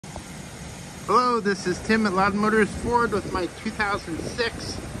Hello, this is Tim at Loud Motors Ford with my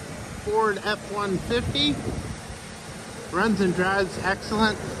 2006 Ford F150. Runs and drives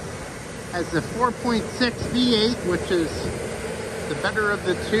excellent. Has the 4.6 V8, which is the better of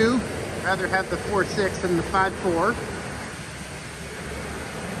the two. Rather have the 4.6 than the 5.4.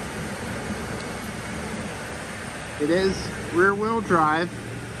 It is rear-wheel drive.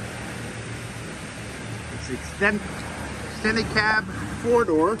 It's extended cab,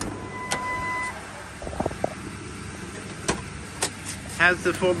 4-door. Has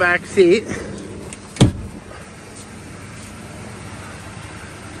the full back seat.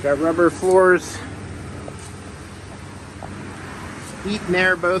 Got rubber floors. Heat and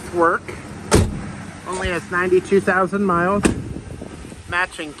air both work. Only has 92,000 miles.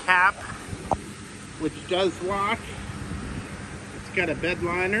 Matching cap, which does lock. It's got a bed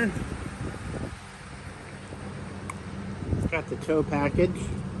liner. It's got the tow package.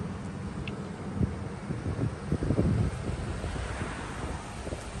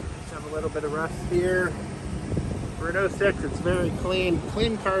 Have a little bit of rust here. For an 06, it's very clean.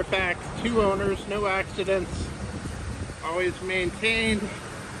 Clean Carfax, 2 owners, no accidents. Always maintained.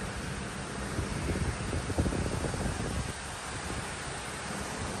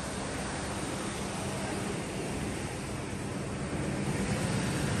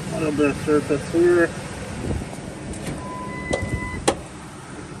 A little bit of surface here.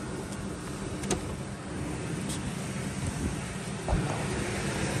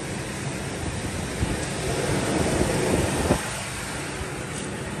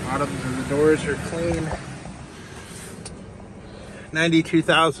 Bottoms of the doors are clean.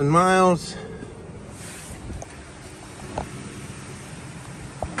 92,000 miles.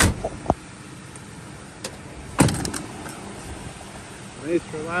 Nice,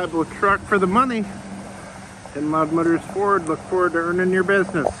 reliable truck for the money. Tim Loud Motors Ford. Look forward to earning your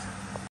business.